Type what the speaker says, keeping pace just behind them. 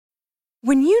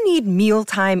When you need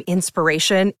mealtime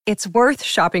inspiration, it's worth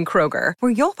shopping Kroger,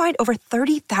 where you'll find over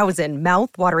 30,000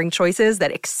 mouth-watering choices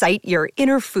that excite your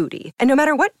inner foodie. And no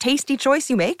matter what tasty choice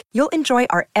you make, you'll enjoy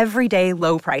our everyday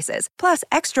low prices, plus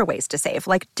extra ways to save,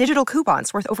 like digital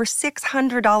coupons worth over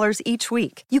 $600 each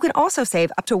week. You can also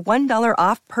save up to $1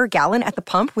 off per gallon at the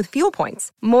pump with fuel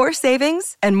points. More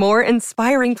savings and more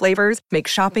inspiring flavors make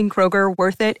shopping Kroger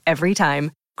worth it every time.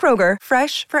 Kroger,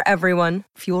 fresh for everyone.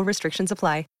 Fuel restrictions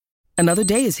apply. Another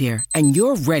day is here, and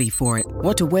you're ready for it.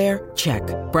 What to wear? Check.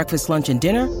 Breakfast, lunch, and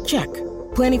dinner? Check.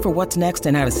 Planning for what's next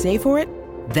and how to save for it?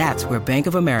 That's where Bank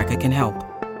of America can help.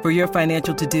 For your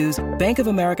financial to-dos, Bank of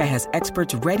America has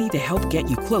experts ready to help get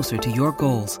you closer to your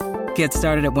goals. Get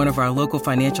started at one of our local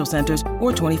financial centers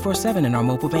or 24/7 in our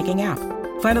mobile banking app.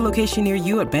 Find a location near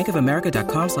you at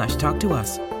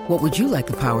bankofamerica.com/talktous. What would you like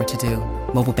the power to do?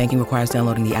 Mobile banking requires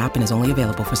downloading the app and is only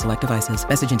available for select devices.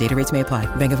 Message and data rates may apply.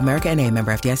 Bank of America N.A.,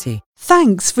 member FDIC.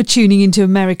 Thanks for tuning into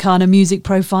Americana Music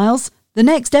Profiles. The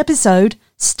next episode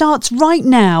starts right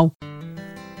now.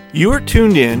 You are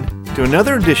tuned in to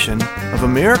another edition of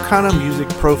Americana Music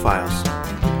Profiles,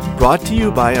 brought to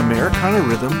you by Americana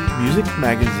Rhythm Music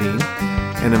Magazine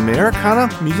and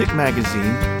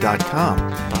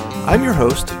AmericanaMusicMagazine.com. I'm your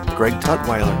host, Greg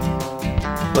Tutwiler.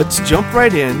 Let's jump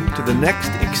right in to the next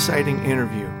exciting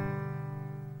interview.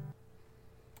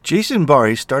 Jason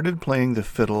Barie started playing the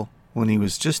fiddle when he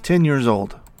was just 10 years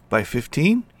old. By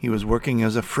 15, he was working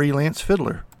as a freelance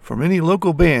fiddler for many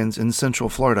local bands in Central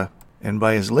Florida. And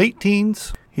by his late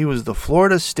teens, he was the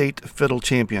Florida State Fiddle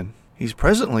Champion. He's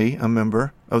presently a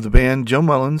member of the band Joe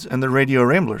Mullins and the Radio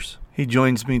Ramblers. He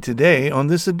joins me today on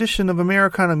this edition of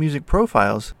Americana Music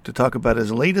Profiles to talk about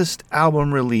his latest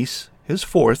album release, his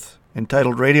fourth,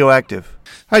 entitled Radioactive.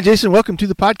 Hi, Jason. Welcome to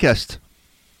the podcast.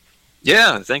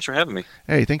 Yeah, thanks for having me.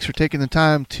 Hey, thanks for taking the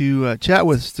time to chat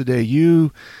with us today.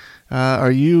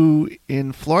 Are you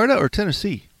in Florida or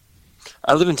Tennessee?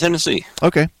 I live in Tennessee.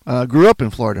 Okay. Grew up in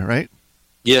Florida, right?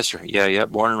 Yes, sir. Yeah.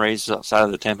 Born and raised outside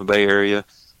of the Tampa Bay area.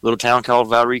 Little town called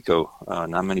Valrico.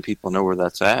 Not many people know where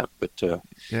that's at, but it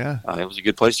was a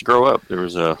good place to grow up. There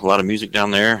was a lot of music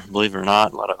down there, believe it or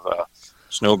not. A lot of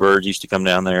snowbirds used to come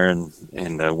down there and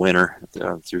winter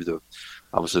through the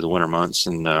winter months,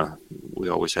 and we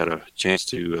always had a chance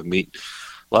to meet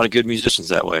a lot of good musicians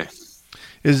that way.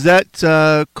 Is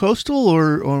that coastal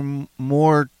or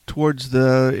more towards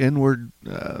the inward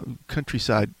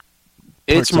countryside?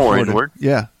 It's more inward.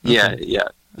 Yeah. Okay. Yeah.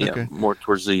 Okay. More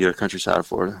towards the countryside of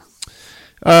Florida.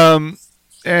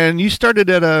 And you started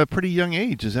at a pretty young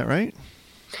age, is that right?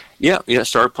 Yeah. I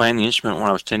started playing the instrument when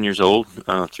I was 10 years old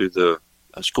through the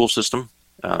school system.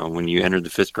 When you entered the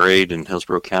 5th grade in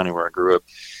Hillsborough County, where I grew up,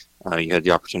 you had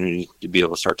the opportunity to be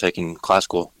able to start taking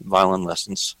classical violin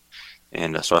lessons.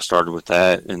 And so I started with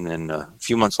that. And then a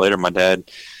few months later, my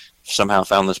dad somehow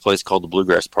found this place called the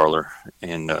Bluegrass Parlor,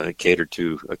 and it catered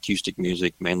to acoustic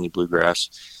music, mainly bluegrass.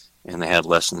 And they had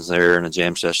lessons there and a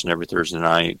jam session every Thursday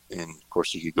night. And, of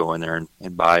course, you could go in there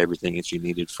and buy everything that you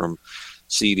needed, from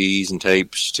CDs and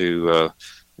tapes to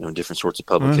different sorts of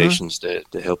publications to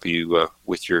help you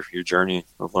with your journey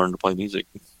of learning to play music.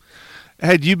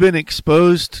 Had you been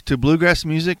exposed to bluegrass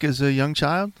music as a young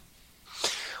child?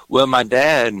 Well, my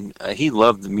dad, he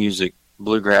loved the music,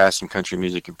 bluegrass and country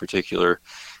music in particular.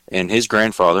 And his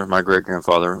grandfather, my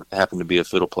great-grandfather, happened to be a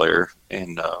fiddle player.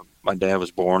 And my dad was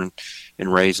born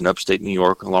and raised in upstate New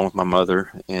York along with my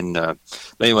mother. And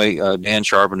anyway, Dan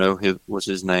Charbonneau was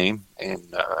his name.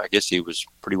 And I guess he was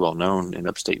pretty well known in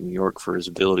upstate New York for his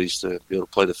abilities to be able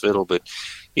to play the fiddle. But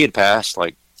he had passed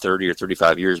like 30 or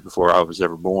 35 years before I was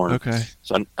ever born. Okay.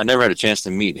 So I never had a chance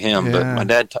to meet him. Yeah. But my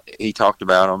dad, he talked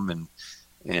about him, and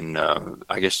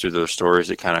I guess through those stories,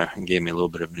 it kind of gave me a little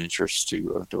bit of an interest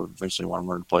to eventually want to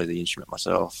learn to play the instrument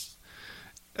myself.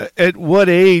 At what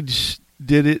age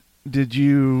did it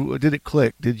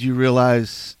click? Did you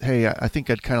realize, hey, I think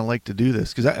I'd kind of like to do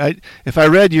this? Because if I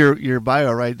read your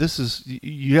bio right,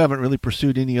 you haven't really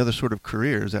pursued any other sort of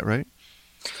career. Is that right?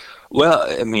 Well,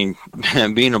 I mean,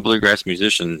 being a bluegrass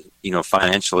musician,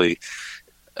 financially,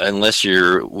 unless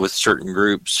you're with certain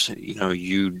groups,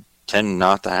 you tend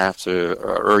not to have to,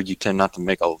 or you tend not to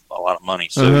make a lot of money.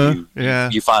 So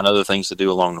you find other things to do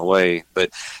along the way.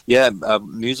 But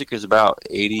music is about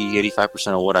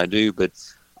 85% of what I do. But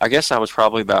I guess I was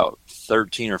probably about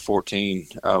 13 or 14.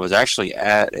 I was actually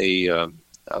at a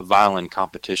violin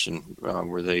competition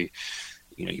where they,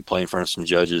 you play in front of some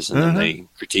judges, and then they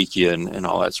critique you and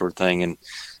all that sort of thing.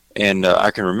 And I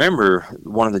can remember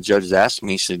one of the judges asked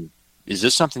me, he said, "Is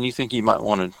this something you think you might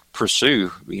want to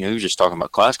pursue?" He was just talking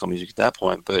about classical music at that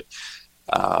point. But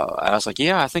I was like,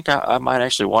 yeah, I think I might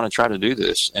actually want to try to do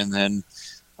this. And then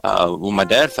When my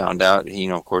dad found out,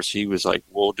 of course, he was like,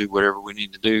 "We'll do whatever we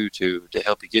need to do to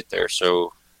help you get there."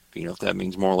 So, if that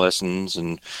means more lessons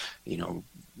and,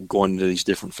 going to these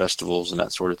different festivals and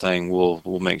that sort of thing,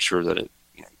 we'll make sure that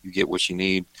you get what you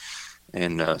need.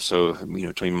 And so,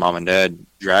 between mom and dad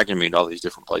dragging me to all these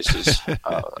different places,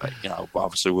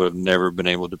 obviously would have never been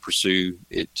able to pursue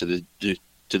it to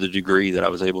the degree that I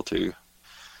was able to.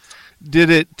 Did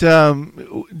it?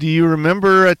 Do you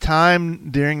remember a time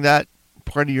during that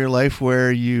part of your life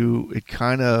where you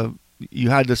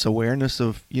had this awareness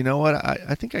of,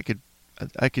 I think I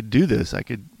could do this. I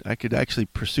could actually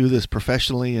pursue this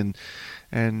professionally, and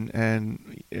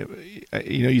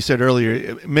you said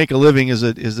earlier, make a living is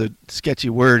a sketchy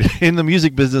word in the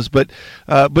music business, but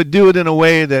do it in a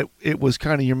way that it was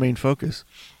kind of your main focus.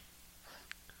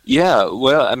 Yeah,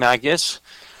 well, I mean, I guess,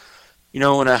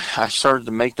 when I started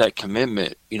to make that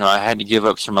commitment, I had to give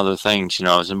up some other things.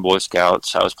 I was in Boy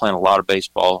Scouts. I was playing a lot of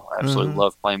baseball. I absolutely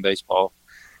loved playing baseball.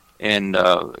 And,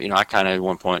 I kind of at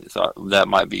one point thought that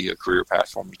might be a career path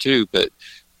for me too, but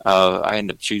I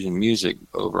ended up choosing music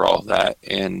over all of that.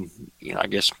 And, I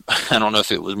guess, I don't know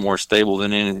if it was more stable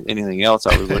than anything else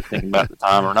I was thinking about at the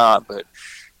time or not, but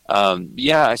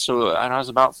so I was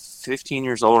about 15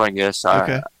 years old, I guess.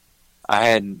 Okay. I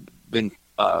had been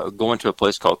going to a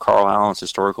place called Carl Allen's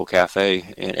Historical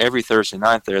Cafe, and every Thursday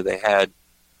night there they had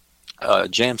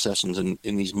jam sessions in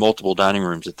these multiple dining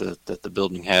rooms that the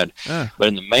building had. But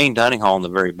in the main dining hall in the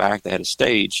very back, they had a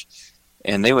stage,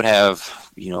 and they would have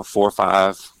 4,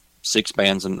 5, 6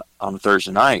 bands on a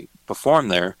Thursday night perform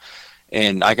there.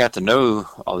 And I got to know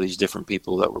all these different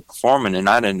people that were performing, and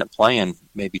I'd end up playing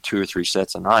maybe 2 or 3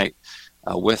 sets a night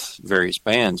with various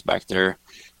bands back there.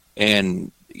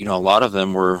 And a lot of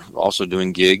them were also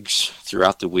doing gigs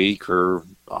throughout the week or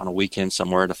on a weekend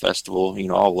somewhere at a festival,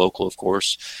 all local, of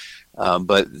course.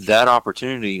 But that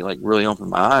opportunity really opened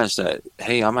my eyes that,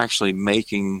 hey, I'm actually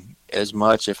making as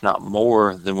much, if not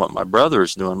more, than what my brother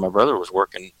is doing. My brother was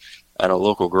working at a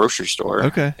local grocery store.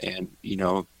 Okay. And,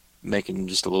 making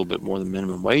just a little bit more than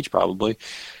minimum wage probably.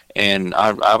 And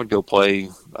I would go play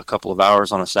a couple of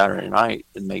hours on a Saturday night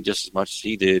and make just as much as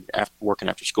he did working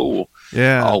after school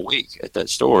all week at that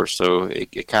store. So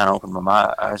it kind of opened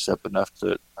my eyes up enough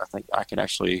that I think I can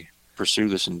actually pursue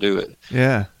this and do it.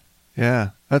 Yeah.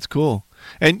 Yeah. That's cool.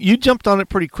 And you jumped on it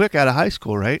pretty quick out of high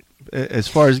school, right? As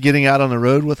far as getting out on the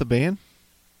road with a band?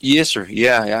 Yes, sir.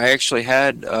 Yeah. I actually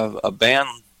had a band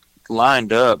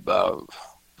lined up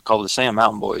called the Sam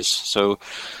Mountain Boys. So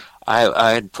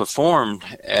I had performed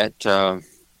at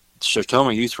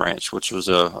Sertoma Youth Ranch, which was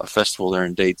a festival there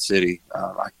in Dade City.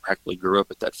 I practically grew up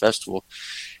at that festival.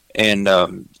 And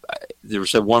there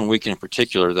was one week in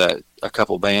particular that a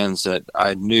couple bands that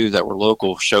I knew that were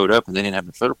local showed up, and they didn't have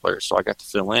a fiddle player, so I got to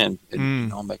fill in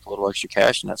and make a little extra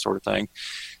cash and that sort of thing.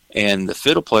 And the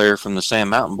fiddle player from the Sam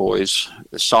Mountain Boys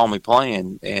saw me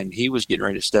playing, and he was getting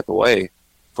ready to step away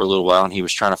for a little while, and he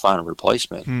was trying to find a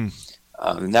replacement.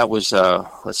 And that was,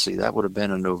 that would have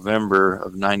been in November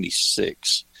of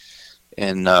 '96.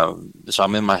 And so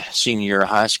I'm in my senior year of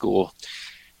high school,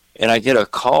 and I get a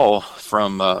call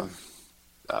from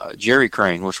Jerry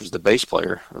Crane, which was the bass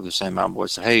player of the Sam Mountain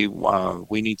Boys. Said, hey,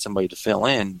 we need somebody to fill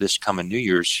in this coming New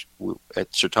Year's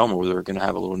at Sertoma, where they're going to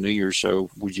have a little New Year's show.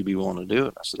 Would you be willing to do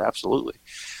it? I said, absolutely.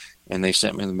 And they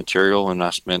sent me the material, and I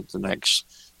spent the next,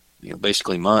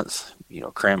 basically month,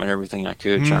 cramming everything I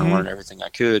could, trying to learn everything I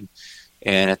could.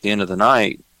 And at the end of the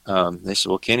night, they said,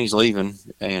 well, Kenny's leaving,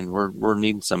 and we're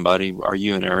needing somebody. Are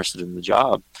you interested in the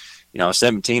job? I was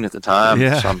 17 at the time,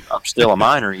 so I'm still a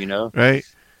minor, Right.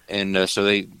 And so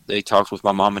they talked with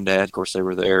my mom and dad. Of course, they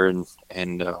were there,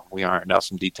 and we ironed out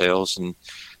some details.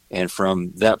 And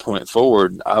from that point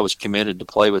forward, I was committed to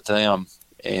play with them.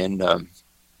 And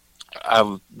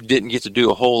I didn't get to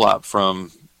do a whole lot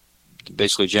from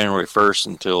basically January 1st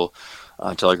until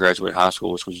I graduated high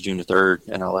school, which was June the 3rd,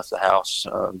 and I left the house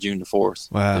June the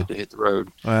 4th. Wow. to hit the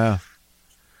road. Wow.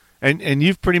 And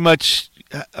you've pretty much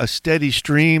a steady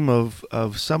stream of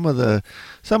some of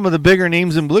the bigger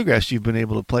names in bluegrass you've been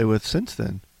able to play with since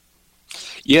then.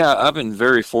 Yeah, I've been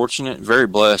very fortunate, very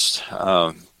blessed.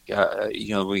 I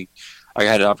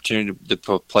had an opportunity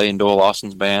to play in Doyle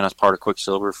Austin's band. I was part of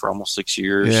Quicksilver for almost 6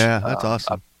 years. Yeah, that's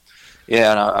awesome.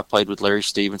 And I played with Larry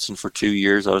Stevenson for 2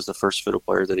 years. I was the first fiddle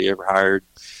player that he ever hired.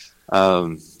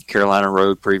 Carolina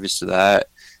Road previous to that.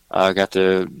 I got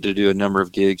to do a number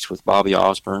of gigs with Bobby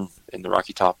Osborne in the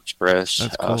Rocky Top Express.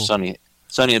 That's cool. Sonny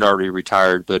had already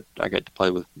retired, but I got to play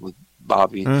with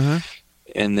Bobby.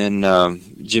 And then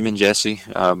Jim and Jesse,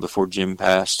 before Jim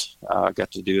passed, I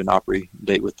got to do an Opry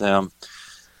date with them.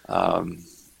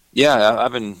 Yeah,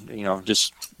 I've been,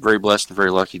 just very blessed and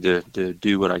very lucky to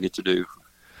do what I get to do.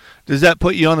 Does that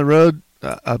put you on the road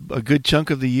a good chunk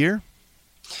of the year?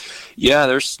 Yeah,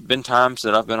 there's been times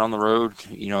that I've been on the road,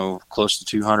 close to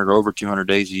 200, over 200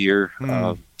 days a year.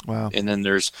 Wow. And then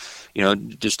there's,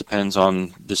 it just depends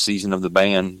on the season of the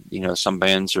band. Some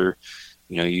bands are,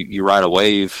 you ride a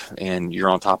wave and you're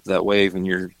on top of that wave and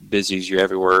you're busy as you're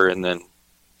everywhere. And then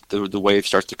the wave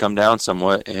starts to come down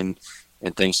somewhat and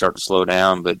things start to slow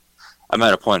down. But I'm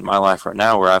at a point in my life right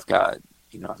now where I've got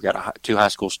two high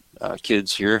school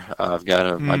kids here. I've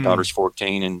got my daughter's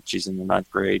 14 and she's in the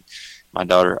ninth grade.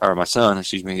 My son,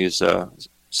 is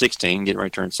 16, getting ready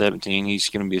to turn 17. He's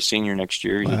going to be a senior next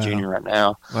year. He's a junior right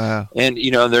now. Wow. And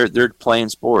they're playing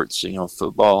sports,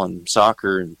 football and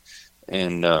soccer,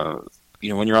 and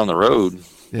when you're on the road,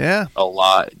 a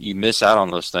lot, you miss out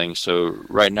on those things. So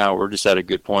right now we're just at a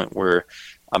good point where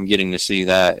I'm getting to see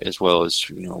that, as well as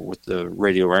with the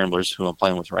Radio Ramblers, who I'm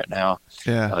playing with right now.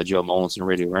 Joe Mullins and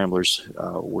Radio Ramblers.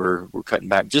 We're cutting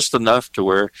back just enough to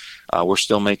where we're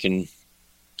still making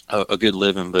a good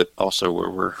living, but also where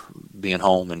we're being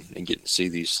home and getting to see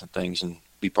these things and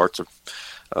be parts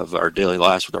of our daily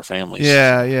lives with our families.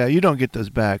 Yeah. You don't get those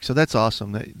back. So that's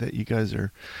awesome that you guys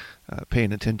are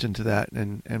paying attention to that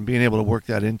and being able to work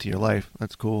that into your life.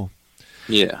 That's cool.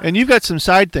 Yeah. And you've got some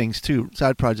side things too,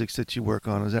 side projects that you work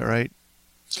on. Is that right?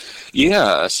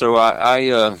 Yeah. So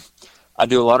I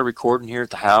do a lot of recording here at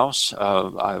the house.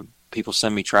 People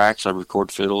send me tracks. I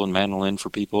record fiddle and mandolin for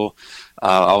people.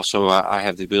 Also, I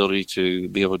have the ability to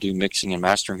be able to do mixing and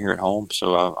mastering here at home,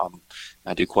 so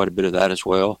I do quite a bit of that as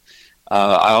well.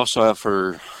 I also have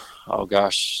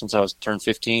since I was turned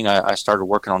 15, I started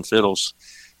working on fiddles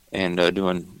and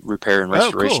doing repair and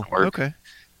restoration work. Okay.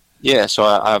 Yeah, so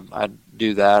I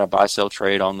do that. I buy, sell,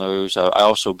 trade on those. I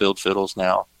also build fiddles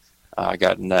now. I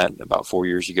got in that about 4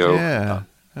 years ago. Yeah,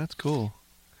 that's cool.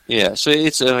 Yeah, so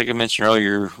it's like I mentioned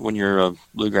earlier, when you're a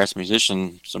bluegrass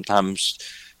musician, sometimes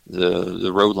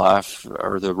the road life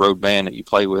or the road band that you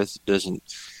play with doesn't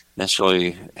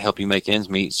necessarily help you make ends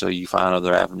meet, so you find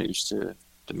other avenues to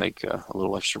make a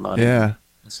little extra money. Yeah.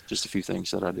 It's just a few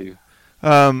things that I do.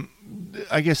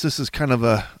 I guess this is kind of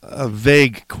a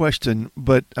vague question,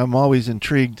 but I'm always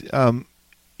intrigued.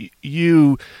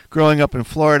 You growing up in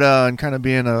Florida and kind of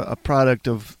being a product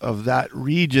of that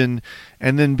region,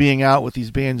 and then being out with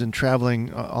these bands and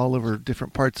traveling all over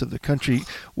different parts of the country,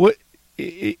 what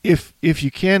if you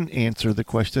can answer the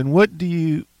question,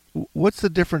 what's the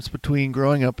difference between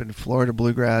growing up in Florida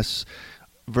bluegrass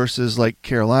versus like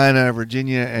Carolina,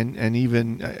 Virginia, and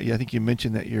even I think you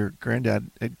mentioned that your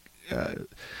granddad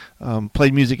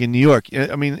played music in New York.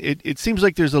 I mean, it seems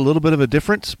like there's a little bit of a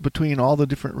difference between all the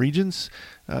different regions.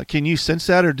 Can you sense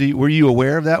that, or were you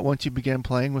aware of that once you began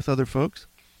playing with other folks?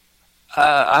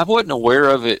 I wasn't aware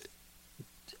of it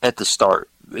at the start,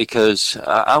 because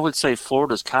I would say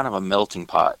Florida's kind of a melting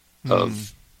pot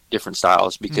of different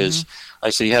styles, because like I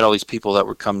said, you had all these people that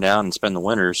would come down and spend the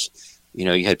winters.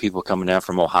 You had people coming down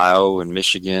from Ohio and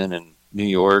Michigan and New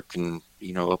York and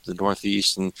up the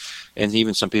Northeast, and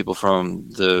even some people from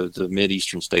the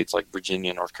mid-eastern states like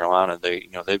Virginia, North Carolina.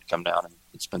 They'd come down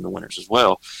and spend the winters as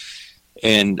well.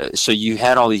 And so you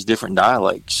had all these different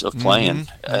dialects of playing.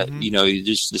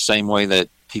 Just the same way that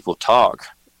people talk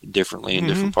differently in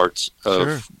different parts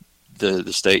of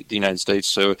the United States.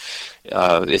 So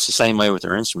it's the same way with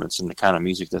their instruments and the kind of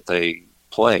music that they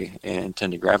play and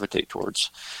tend to gravitate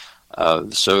towards.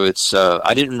 So it's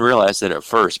I didn't realize that at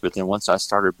first, but then once I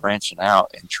started branching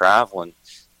out and traveling,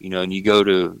 and you go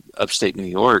to upstate New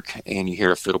York and you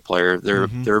hear a fiddle player,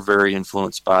 they're very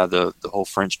influenced by the whole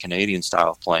French Canadian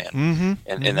style of playing,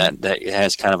 and that it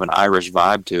has kind of an Irish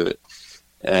vibe to it.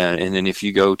 And then if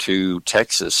you go to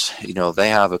Texas, they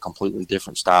have a completely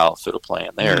different style of fiddle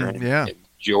playing there. And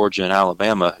Georgia and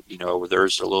Alabama, where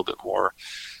there's a little bit more.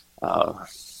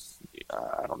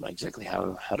 I don't know exactly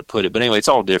how to put it, but anyway, it's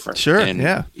all different. Sure. And,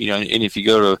 and if you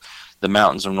go to the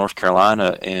mountains of North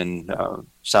Carolina and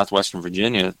southwestern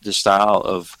Virginia, the style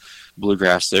of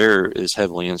bluegrass there is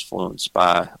heavily influenced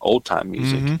by old time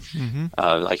music.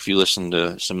 Like if you listen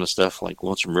to some of the stuff like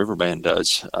Lonesome River Band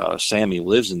does, Sammy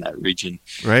lives in that region,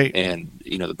 right? And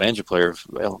the banjo player of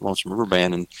Lonesome River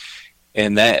Band,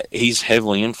 and that he's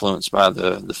heavily influenced by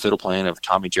the fiddle playing of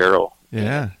Tommy Jarrell.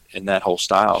 And that whole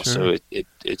style. Sure. So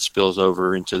it spills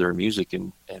over into their music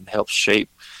and helps shape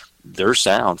their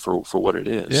sound for what it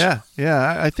is.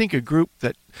 Yeah. I think a group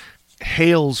that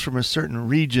hails from a certain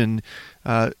region,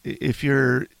 if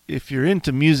you're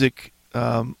into music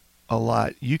a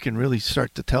lot, you can really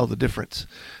start to tell the difference.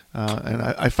 And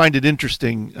I find it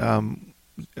interesting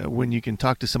when you can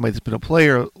talk to somebody that's been a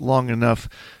player long enough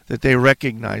that they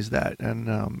recognize that,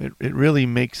 and it really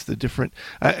makes the different.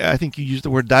 I think you used the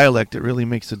word dialect. It really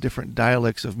makes the different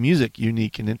dialects of music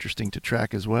unique and interesting to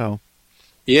track as well.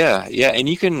 Yeah, and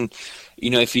you can,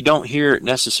 if you don't hear it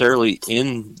necessarily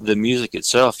in the music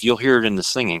itself, you'll hear it in the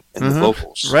singing and the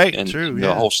vocals, right? And true,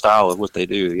 the whole style of what they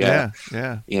do. Yeah.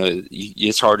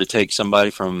 It's hard to take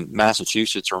somebody from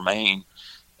Massachusetts or Maine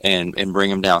and bring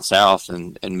them down south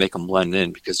and make them blend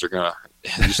in, because they're gonna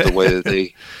just the way that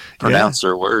they pronounce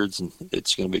their words, and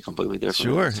it's gonna be completely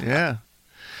different. Sure, yeah.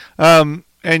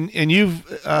 And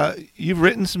you've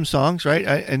written some songs, right?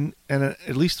 And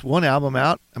at least one album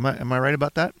out. Am I right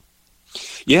about that?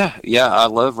 Yeah. I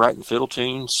love writing fiddle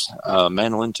tunes,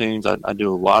 mandolin tunes. I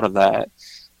do a lot of that.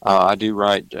 I do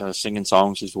write singing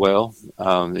songs as well.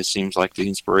 It seems like the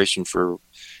inspiration for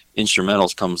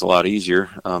instrumentals comes a lot easier,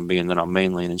 being that I'm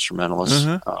mainly an instrumentalist.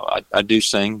 I do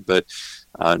sing, but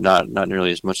not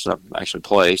nearly as much as I actually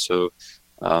play. So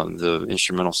the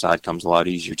instrumental side comes a lot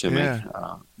easier to me.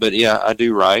 But yeah, I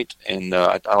do write, and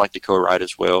I like to co-write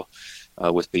as well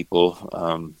with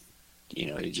people.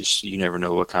 You never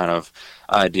know what kind of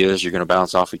ideas you're going to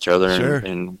bounce off each other,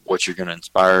 and what you're going to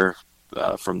inspire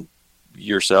from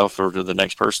yourself or to the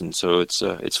next person. So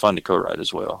it's fun to co-write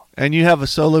as well. And you have a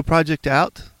solo project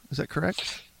out, is that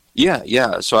correct?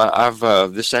 Yeah. So I've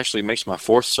this actually makes my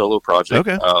fourth solo project.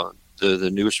 Okay. The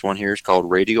newest one here is called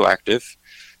Radioactive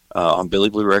on Billy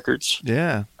Blue Records.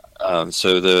 Yeah.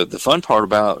 So the fun part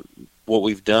about what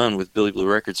we've done with Billy Blue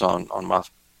Records on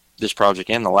this project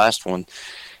and the last one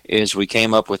is we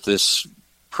came up with this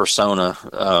persona,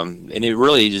 and it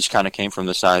really just kind of came from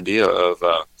this idea of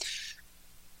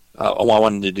I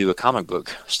wanted to do a comic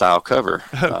book style cover.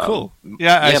 Oh, cool.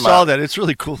 I saw that. It's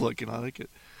really cool looking. I like it.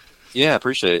 Yeah, I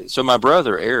appreciate it. So my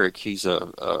brother, Eric, he's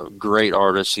a great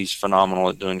artist. He's phenomenal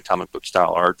at doing comic book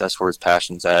style art. That's where his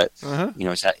passion's at.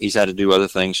 He's had to do other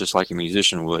things just like a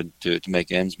musician would to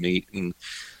make ends meet, and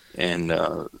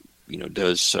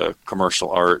does commercial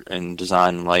art and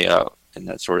design and layout and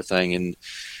that sort of thing.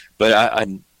 But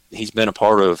he's been a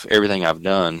part of everything I've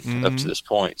done up to this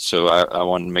point. So I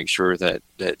wanted to make sure that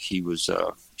he was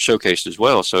showcased as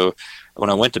well. So when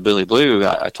I went to Billy Blue,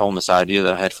 I told him this idea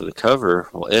that I had for the cover.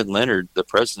 Well, Ed Leonard, the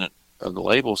president of the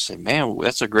label, said, "Man,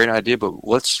 that's a great idea, but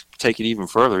let's take it even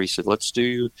further." He said, let's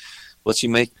you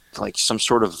make like some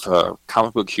sort of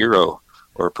comic book hero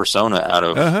or persona out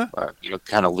of,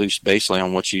 kind of loose basically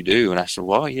on what you do. And I said,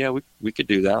 well, yeah, we could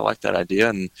do that. I like that idea.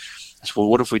 And I said, well,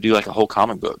 what if we do like a whole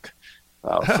comic book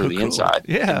for the inside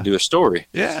and do a story?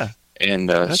 Yeah.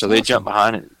 And so they jumped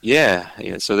behind it. Yeah.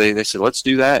 So they said, let's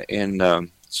do that.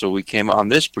 And so we came on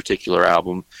this particular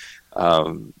album.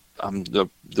 I'm the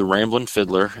Ramblin'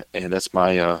 Fiddler, and that's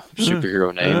my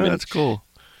superhero name. That's cool.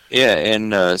 Yeah,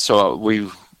 and so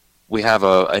we have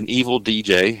an evil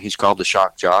DJ. He's called the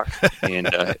Shock Jock, and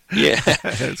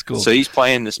that's cool. So he's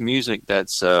playing this music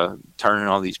that's turning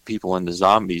all these people into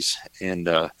zombies, and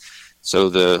so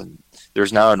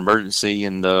there's now an emergency,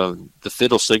 and the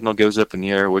fiddle signal goes up in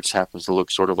the air, which happens to look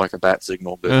sort of like a bat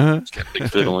signal, but it's got a big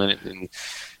fiddle in it,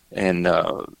 and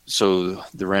so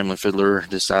the Ramblin' Fiddler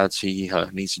decides he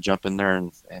needs to jump in there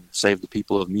and save the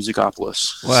people of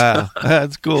Musicopolis. Wow,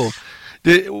 that's cool.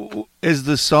 Is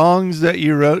the songs that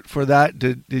you wrote for that,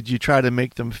 did you try to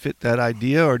make them fit that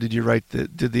idea, or did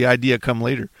the idea come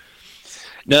later?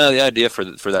 No, the idea for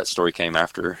that story came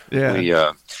after.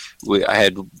 Yeah. I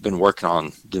had been working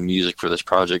on the music for this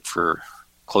project for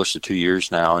close to 2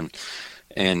 years now,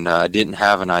 and I didn't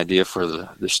have an idea for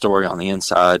the story on the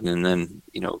inside, and then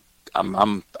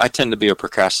I tend to be a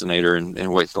procrastinator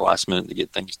and wait till the last minute to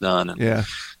get things done, and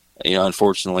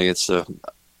unfortunately it's a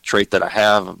trait that I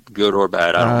have, good or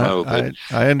bad, I don't know. But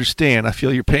I understand. I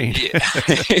feel your pain.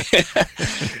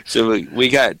 So we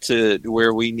got to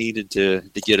where we needed to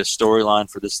get a storyline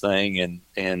for this thing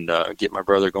and get my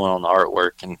brother going on the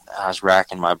artwork, and I was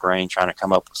racking my brain trying to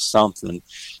come up with something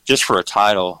just for a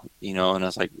title, and I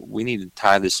was like, we need to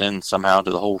tie this in somehow to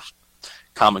the whole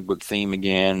comic book theme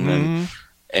again,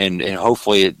 and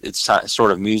hopefully it's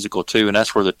sort of musical too, and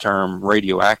that's where the term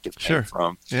radioactive came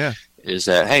from. Yeah. Is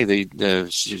that, hey,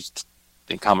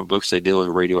 in comic books they deal with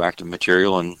radioactive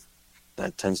material, and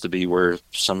that tends to be where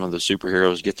some of the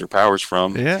superheroes get their powers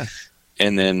from. Yeah.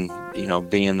 And then,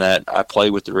 being that I play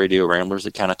with the Radio Ramblers,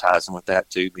 it kind of ties in with that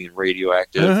too, being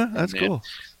radioactive. That's cool.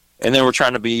 And then we're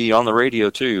trying to be on the radio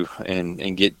too,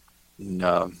 and get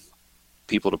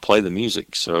people to play the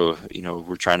music. So,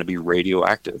 we're trying to be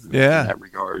radioactive in that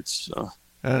regard. So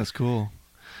that's cool.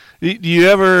 Do you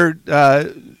ever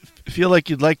feel like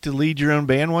you'd like to lead your own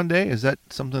band one day? Is that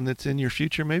something that's in your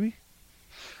future maybe?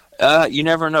 You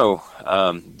never know.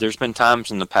 There's been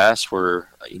times in the past where,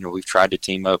 we've tried to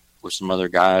team up with some other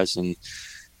guys, and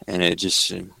it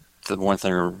just, the one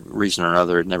thing or reason or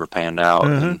another, it never panned out.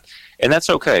 And that's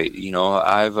okay.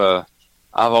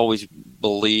 I've always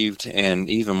believed, and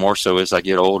even more so as I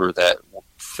get older, that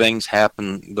things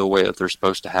happen the way that they're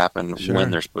supposed to happen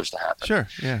when they're supposed to happen. Sure,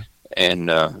 yeah. And,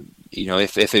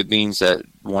 if it means that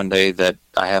one day that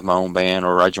I have my own band,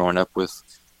 or I join up with,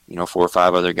 4 or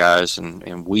 5 other guys,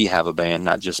 and we have a band,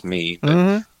 not just me,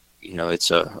 but,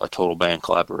 it's a total band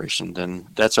collaboration, then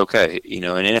that's okay.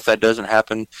 And if that doesn't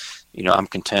happen, I'm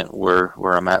content where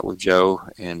I'm at with Joe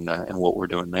and what we're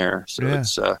doing there. So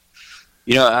it's,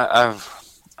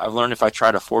 I've learned if I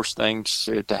try to force things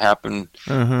to happen,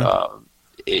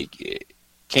 it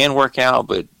can work out,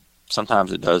 but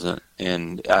sometimes it doesn't.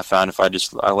 And I find if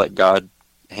I let God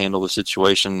handle the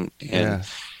situation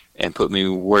and put me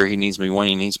where he needs me when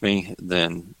he needs me,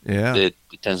 then it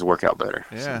tends to work out better.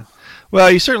 Yeah. So.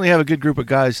 Well, you certainly have a good group of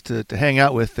guys to hang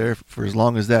out with there for as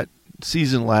long as that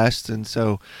season lasts. And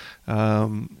so,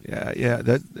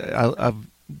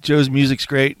 Joe's music's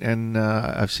great, and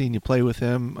I've seen you play with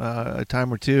him a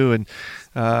time or two, and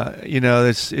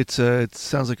it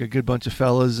sounds like a good bunch of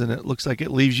fellas, and it looks like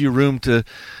it leaves you room to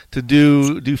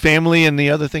do family and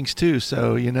the other things too.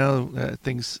 So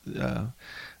things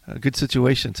a good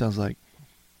situation, sounds like.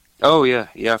 Oh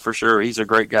yeah, for sure. He's a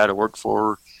great guy to work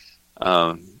for.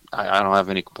 I don't have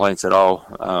any complaints at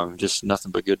all. Just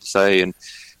nothing but good to say,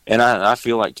 and I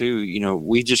feel like too.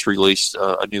 We just released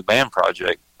a new band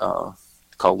project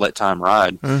called Let Time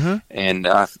Ride, and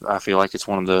I feel like it's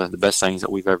one of the best things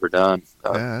that we've ever done.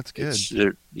 That's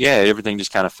good. Everything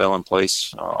just kind of fell in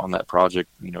place on that project.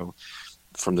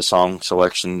 From the song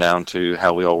selection down to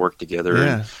how we all work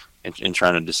together. And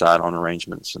trying to decide on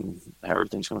arrangements and how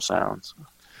everything's going to sound.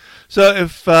 So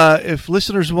if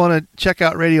listeners want to check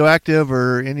out Radioactive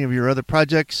or any of your other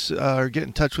projects, or get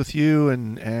in touch with you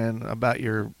and about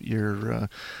your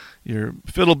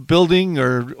fiddle building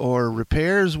or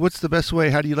repairs, what's the best way?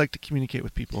 How do you like to communicate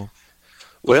with people?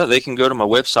 Well, they can go to my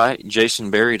website,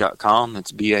 jasonbarie.com.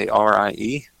 That's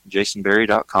Barie,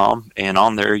 jasonbarie.com. And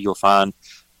on there you'll find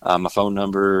my phone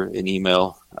number and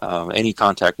email. Any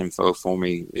contact info for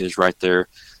me is right there,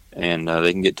 and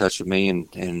they can get in touch with me,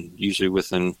 and usually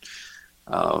within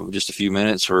just a few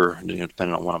minutes, or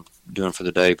depending on what I'm doing for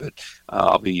the day, but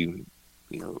I'll be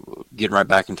getting right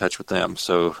back in touch with them.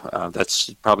 So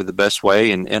that's probably the best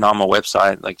way. And on my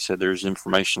website, like I said, there's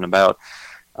information about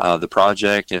the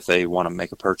project. If they want to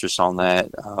make a purchase on that,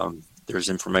 there's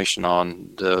information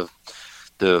on the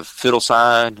fiddle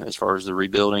side as far as the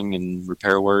rebuilding and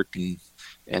repair work,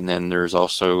 and then there's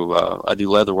also I do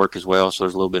leather work as well, so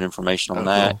there's a little bit of information on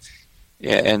that. Cool.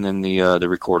 Yeah, and then the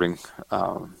recording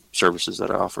services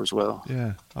that I offer as well.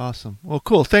 Yeah, awesome. Well,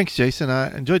 cool. Thanks, Jason.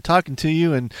 I enjoyed talking to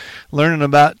you and learning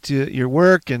about your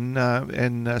work, and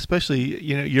especially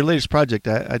your latest project.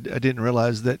 I didn't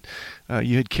realize that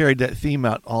you had carried that theme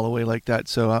out all the way like that.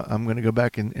 So I'm going to go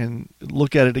back and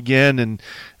look at it again and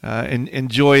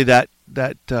enjoy that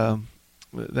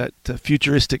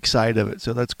futuristic side of it.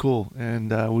 So that's cool.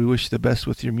 And we wish you the best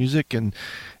with your music and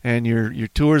your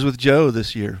tours with Joe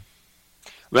this year.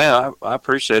 Well, I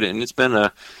appreciate it, and it's been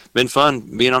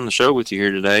fun being on the show with you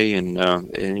here today. And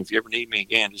if you ever need me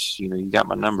again, just you got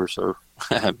my number, so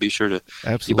be sure to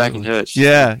get back in touch.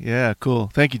 Yeah,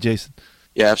 cool. Thank you, Jason.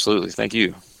 Yeah, absolutely. Thank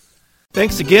you.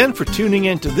 Thanks again for tuning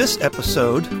in to this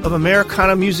episode of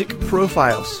Americana Music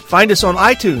Profiles. Find us on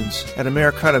iTunes at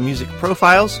Americana Music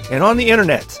Profiles and on the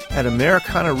internet at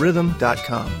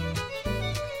AmericanaRhythm.com.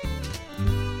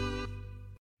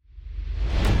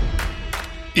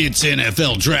 It's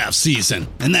NFL draft season,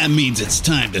 and that means it's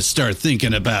time to start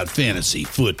thinking about fantasy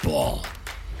football.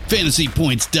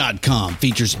 FantasyPoints.com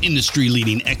features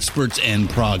industry-leading experts and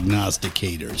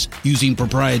prognosticators using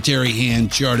proprietary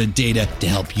hand-charted data to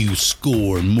help you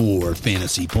score more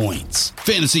fantasy points.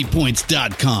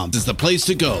 FantasyPoints.com is the place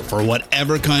to go for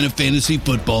whatever kind of fantasy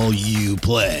football you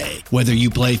play. Whether you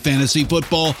play fantasy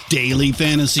football, daily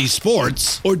fantasy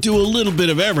sports, or do a little bit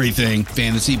of everything,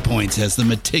 Fantasy Points has the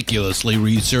meticulously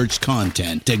researched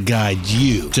content to guide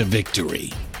you to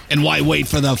victory. And why wait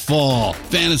for the fall?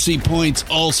 Fantasy Points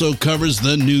also covers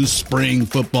the new spring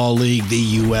football league,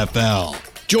 the UFL.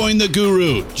 Join the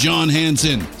guru, John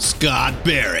Hansen, Scott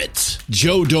Barrett,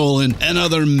 Joe Dolan, and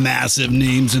other massive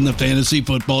names in the fantasy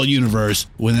football universe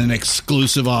with an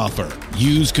exclusive offer.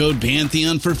 Use code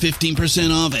Pantheon for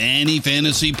 15% off any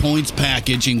Fantasy Points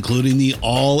package, including the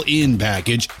all-in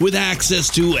package with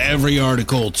access to every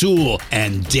article, tool,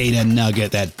 and data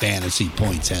nugget that Fantasy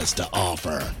Points has to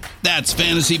offer. That's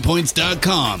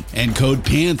fantasypoints.com and code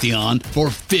Pantheon for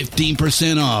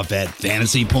 15% off at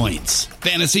Fantasy Points.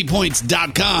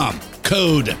 Fantasypoints.com,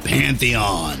 code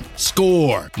Pantheon.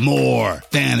 Score more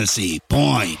fantasy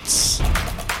points.